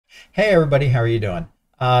Hey everybody, how are you doing?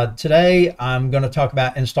 Today I'm going to talk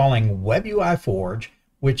about installing WebUI Forge,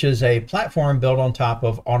 which is a platform built on top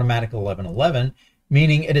of Automatic1111,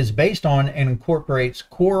 meaning it is based on and incorporates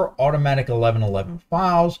core Automatic1111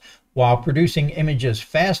 files while producing images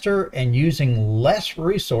faster and using less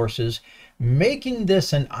resources, making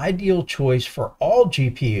this an ideal choice for all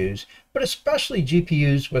GPUs, but especially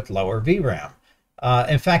GPUs with lower VRAM.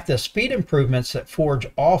 In fact, the speed improvements that Forge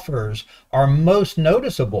offers are most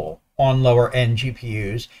noticeable on lower end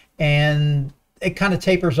GPUs, and it kind of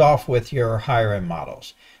tapers off with your higher end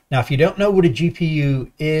models. Now, if you don't know what a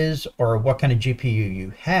GPU is or what kind of GPU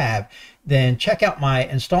you have, then check out my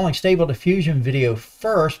installing Stable Diffusion video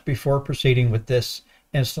first before proceeding with this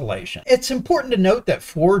installation. It's important to note that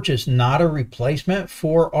Forge is not a replacement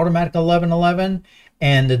for Automatic 1111,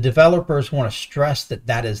 and the developers want to stress that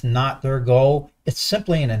that is not their goal. It's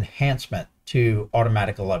simply an enhancement to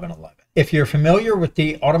Automatic 1111. If you're familiar with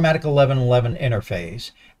the Automatic 1111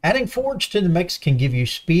 interface, adding Forge to the mix can give you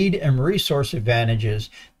speed and resource advantages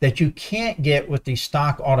that you can't get with the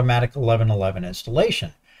stock Automatic 1111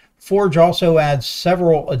 installation. Forge also adds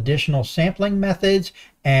several additional sampling methods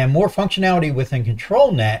and more functionality within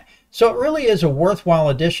ControlNet, so it really is a worthwhile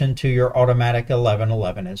addition to your Automatic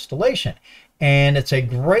 1111 installation. And it's a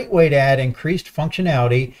great way to add increased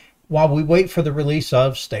functionality while we wait for the release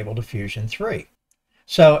of Stable Diffusion 3.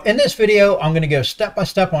 So in this video, I'm going to go step by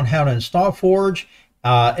step on how to install Forge.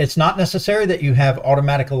 It's not necessary that you have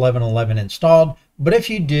Automatic 1111 installed, but if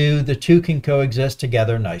you do, the two can coexist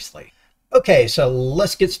together nicely. Okay, so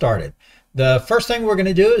let's get started. The first thing we're going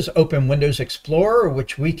to do is open Windows Explorer,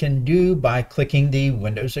 which we can do by clicking the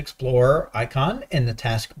Windows Explorer icon in the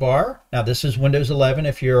taskbar. Now this is Windows 11.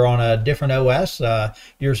 If you're on a different OS,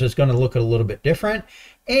 yours is going to look a little bit different.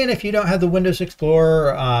 And if you don't have the Windows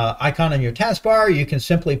Explorer icon on your taskbar, you can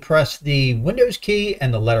simply press the Windows key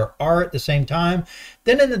and the letter R at the same time.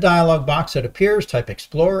 Then in the dialog box that appears, type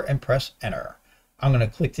Explorer and press Enter. I'm going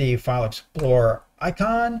to click the File Explorer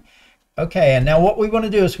icon. Okay, and now what we want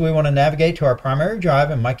to do is we want to navigate to our primary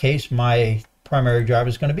drive. In my case, my primary drive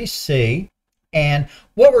is going to be C. And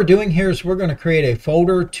what we're doing here is we're going to create a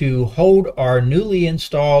folder to hold our newly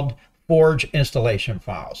installed Forge installation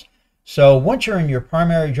files. So once you're in your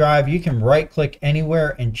primary drive, you can right click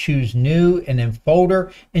anywhere and choose new and then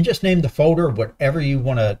folder and just name the folder whatever you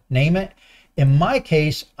want to name it. In my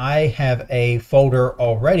case, I have a folder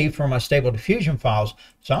already for my Stable Diffusion files.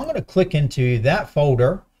 So I'm going to click into that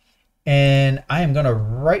folder and I am going to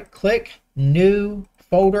right click new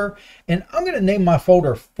folder, and I'm going to name my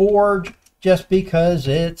folder Forge just because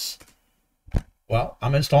it's, well,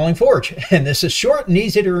 I'm installing Forge and this is short and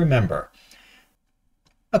easy to remember.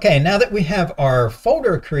 Okay, now that we have our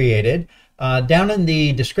folder created, down in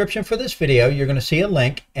the description for this video, you're going to see a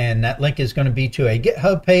link, and that link is going to be to a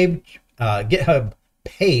GitHub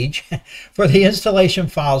page for the installation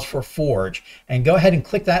files for Forge. And go ahead and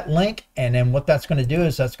click that link, and then what that's going to do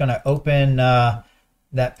is that's going to open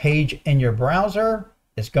that page in your browser.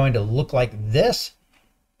 It's going to look like this,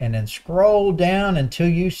 and then scroll down until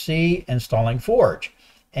you see installing Forge.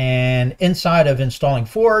 And inside of installing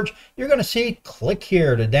Forge, you're going to see click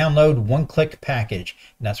here to download one-click package.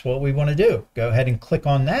 And that's what we want to do. Go ahead and click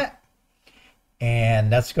on that. And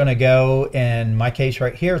that's going to go, in my case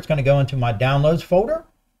right here, it's going to go into my downloads folder.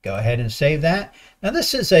 Go ahead and save that. Now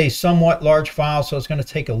this is a somewhat large file, so it's going to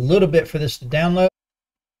take a little bit for this to download.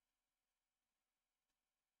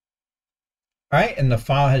 All right, and the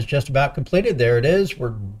file has just about completed. There it is.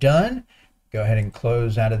 We're done. Go ahead and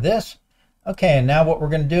close out of this. Okay, and now what we're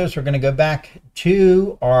going to do is we're going to go back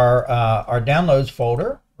to our downloads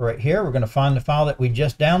folder right here. We're going to find the file that we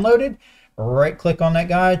just downloaded. Right click on that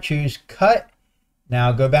guy, choose cut.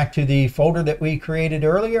 Now go back to the folder that we created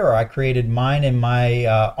earlier, or I created mine in my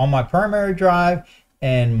on my primary drive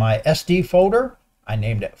and my SD folder. I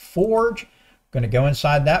named it Forge. I'm going to go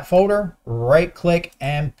inside that folder, right click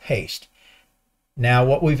and paste. Now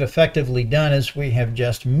what we've effectively done is we have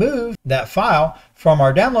just moved that file from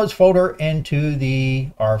our downloads folder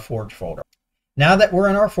into our Forge folder. Now that we're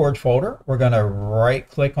in our Forge folder, we're going to right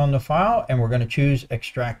click on the file and we're going to choose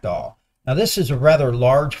extract all. Now this is a rather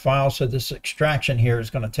large file, so this extraction here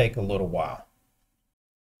is going to take a little while.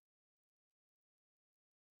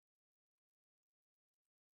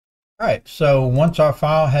 All right, so once our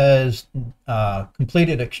file has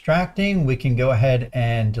completed extracting, we can go ahead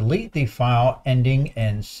and delete the file ending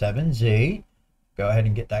in 7Z. Go ahead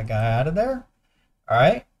and get that guy out of there. All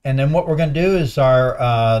right, and then what we're going to do is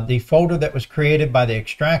the folder that was created by the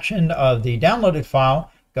extraction of the downloaded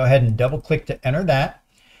file, go ahead and double click to enter that.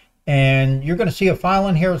 And you're going to see a file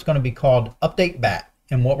in here. It's going to be called update bat.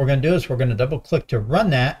 And what we're going to do is we're going to double click to run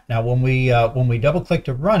that. Now when we double click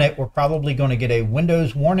to run it, we're probably going to get a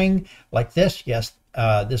Windows warning like this. Yes,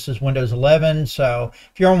 this is Windows 11. So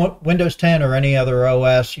if you're on Windows 10 or any other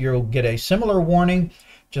OS, you'll get a similar warning.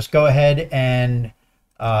 Just go ahead and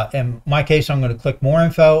in my case, I'm going to click more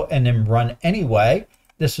info and then run anyway.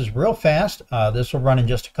 This is real fast. This will run in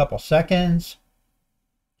just a couple seconds.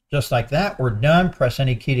 Just like that, we're done. Press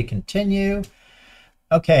any key to continue.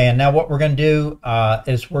 Okay, and now what we're going to do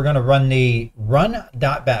is we're going to run the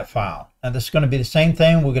run.bat file. Now this is going to be the same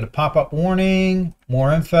thing. We'll get a pop-up warning,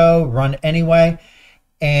 more info, run anyway.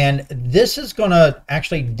 And this is going to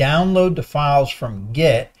actually download the files from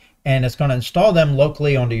Git, and it's going to install them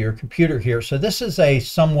locally onto your computer here. So this is a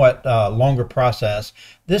somewhat longer process.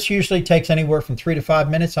 This usually takes anywhere from 3 to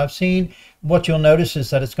 5 minutes, I've seen. What you'll notice is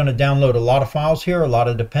that it's going to download a lot of files here, a lot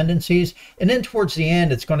of dependencies, and then towards the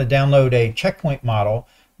end it's going to download a checkpoint model.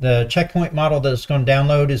 The checkpoint model that it's going to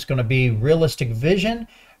download is going to be Realistic Vision.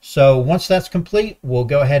 So once that's complete, we'll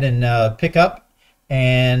go ahead and pick up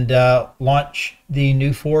and launch the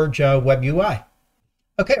new Forge web UI.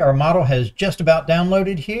 Okay, our model has just about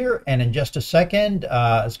downloaded here, and in just a second,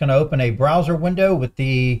 it's going to open a browser window with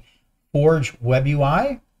the Forge web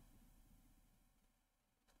UI.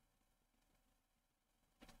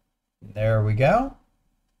 There we go.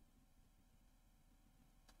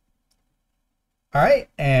 All right,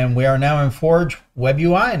 and we are now in Forge web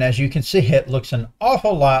UI, and as you can see, it looks an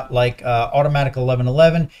awful lot like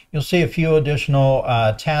Automatic1111. You'll see a few additional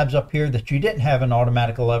tabs up here that you didn't have in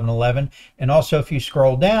Automatic1111, and also if you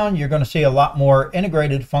scroll down, you're going to see a lot more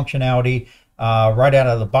integrated functionality right out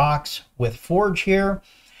of the box with Forge here.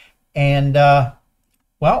 And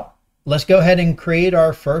well, let's go ahead and create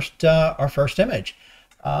our first image.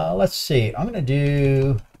 Let's see. I'm going to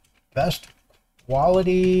do best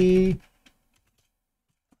quality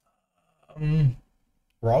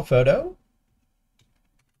raw photo,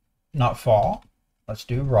 not fall. Let's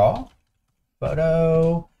do raw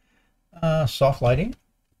photo, soft lighting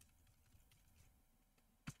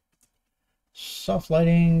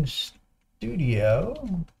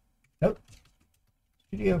studio. Nope.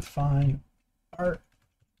 Studio fine art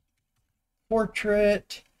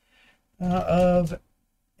portrait of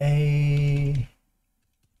a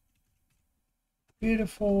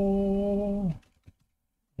beautiful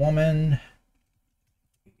woman,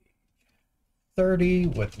 30,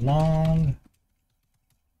 with long,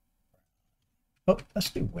 oh, let's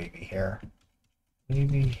do wavy hair.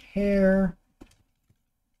 Wavy hair,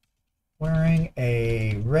 wearing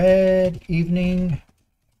a red evening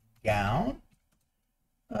gown.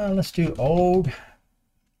 Let's do old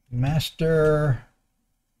master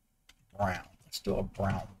brown. Let's do a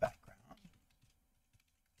brown background.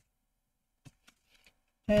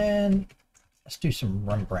 And let's do some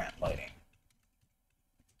Rembrandt lighting.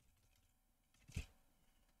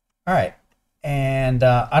 All right, and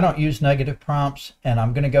I don't use negative prompts, and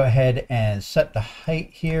I'm going to go ahead and set the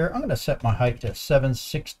height here. I'm going to set my height to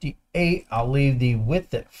 768. I'll leave the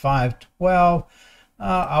width at 512.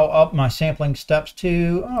 I'll up my sampling steps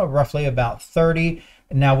to roughly about 30.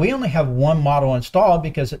 Now we only have one model installed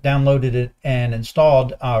because it downloaded it and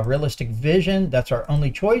installed Realistic Vision. That's our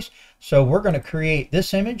only choice. So we're going to create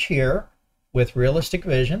this image here with Realistic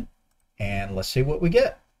Vision, and let's see what we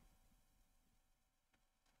get.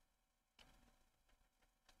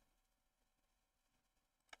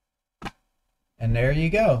 And there you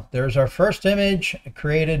go. There's our first image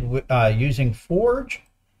created using Forge.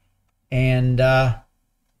 And let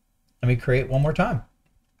me create one more time.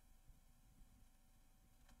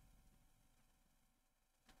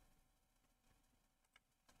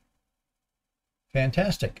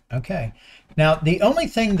 Fantastic. Okay. Now, the only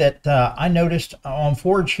thing that I noticed on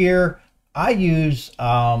Forge here, I use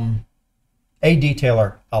a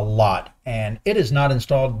detailer a lot, and it is not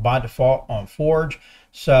installed by default on Forge.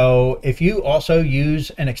 So if you also use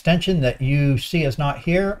an extension that you see is not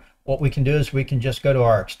here, what we can do is we can just go to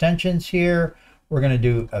our extensions here. We're going to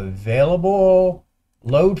do available,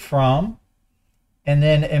 load from, and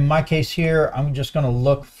then in my case here, I'm just going to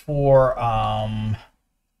look for, I'll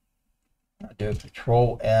do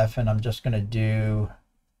Control F, and I'm just going to do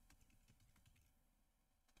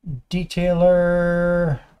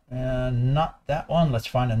detailer, not that one. Let's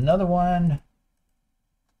find another one.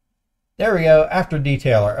 There we go, after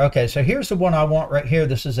detailer. Okay, so here's the one I want right here.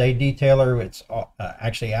 This is a detailer. It's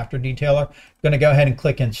actually after detailer. I'm going to go ahead and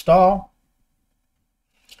click install.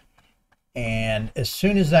 And as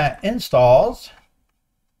soon as that installs,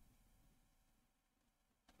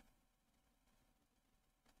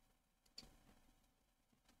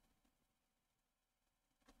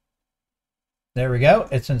 there we go,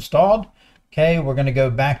 it's installed. Okay, we're going to go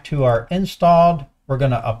back to our installed. We're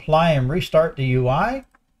going to apply and restart the UI.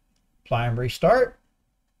 Apply and restart.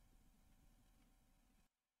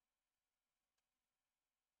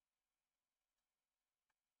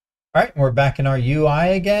 All right, we're back in our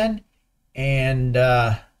UI again. And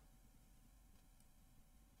all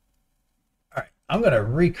right, I'm going to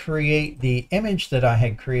recreate the image that I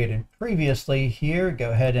had created previously here.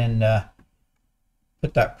 Go ahead and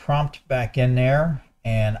put that prompt back in there.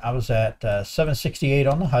 And I was at 768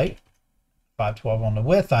 on the height, 512 on the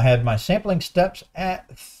width. I had my sampling steps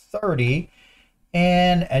at 30.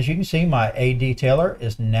 And as you can see, my A detailer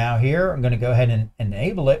is now here. I'm going to go ahead and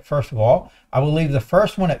enable it. First of all, I will leave the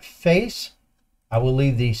first one at face. I will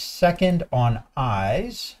leave the second on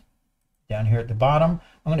eyes down here at the bottom.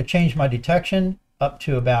 I'm going to change my detection up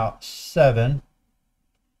to about 7.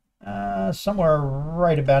 Somewhere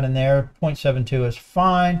right about in there. 0.72 is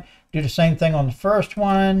fine. Do the same thing on the first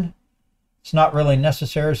one. It's not really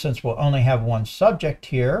necessary since we'll only have one subject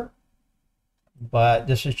here, but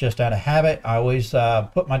this is just out of habit. I always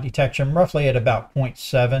put my detection roughly at about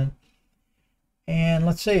 0.7. And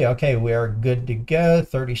let's see. Okay, we are good to go.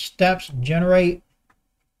 30 steps, generate.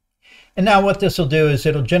 And now what this will do is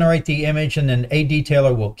it'll generate the image, and then a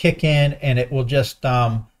detailer will kick in, and it will just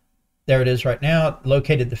there it is right now. It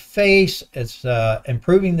located the face. It's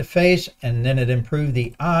improving the face, and then it improved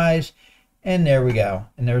the eyes. And there we go.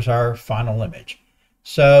 And there's our final image.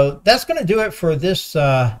 So that's going to do it for this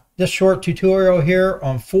this short tutorial here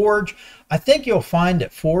on Forge. I think you'll find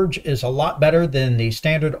that Forge is a lot better than the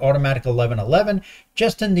standard Automatic 1111,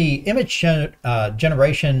 just in the image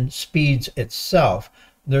generation speeds itself.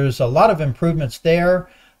 There's a lot of improvements there.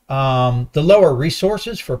 The lower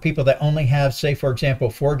resources for people that only have, say, for example,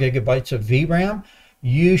 4 gigabytes of VRAM,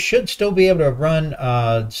 you should still be able to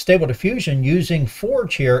run Stable Diffusion using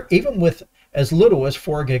Forge here, even with as little as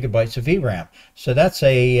 4 gigabytes of VRAM. So that's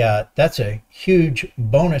a huge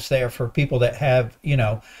bonus there for people that have, you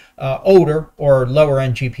know, older or lower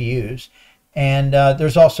end GPUs. And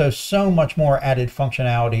there's also so much more added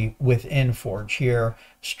functionality within Forge here,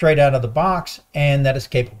 straight out of the box, and that is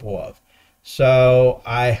capable of. So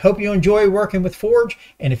I hope you enjoy working with Forge,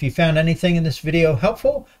 and if you found anything in this video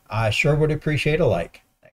helpful, I sure would appreciate a like.